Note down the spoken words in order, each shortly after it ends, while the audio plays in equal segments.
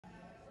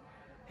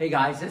Hey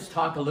guys, let's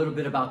talk a little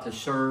bit about the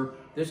serve.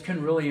 This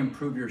can really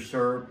improve your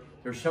serve.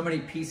 There's so many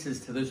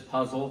pieces to this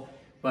puzzle,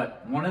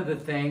 but one of the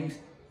things,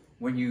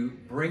 when you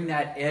bring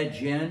that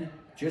edge in,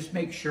 just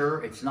make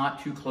sure it's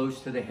not too close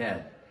to the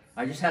head.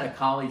 I just had a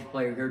college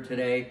player here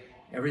today.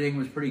 Everything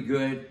was pretty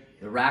good.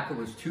 The racket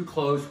was too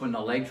close when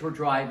the legs were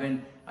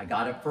driving. I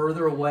got it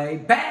further away,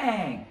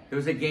 bang! It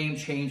was a game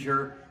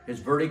changer. His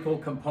vertical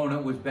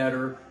component was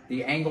better.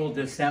 The angle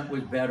descent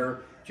was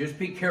better. Just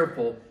be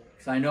careful,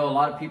 because I know a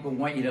lot of people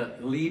want you to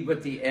lead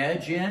with the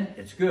edge in.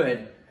 It's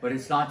good, but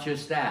it's not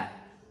just that.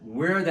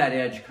 Where that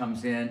edge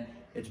comes in,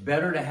 it's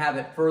better to have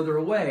it further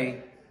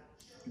away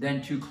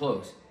than too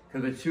close.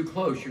 Because if it's too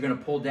close, you're going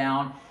to pull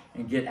down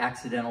and get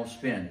accidental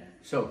spin.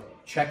 So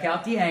check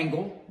out the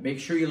angle. Make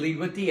sure you lead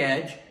with the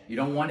edge. You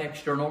don't want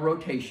external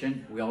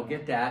rotation. We all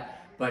get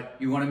that. But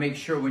you want to make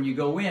sure when you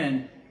go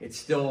in, it's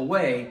still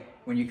away.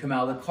 When you come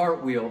out of the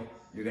cartwheel,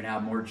 you're going to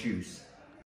have more juice.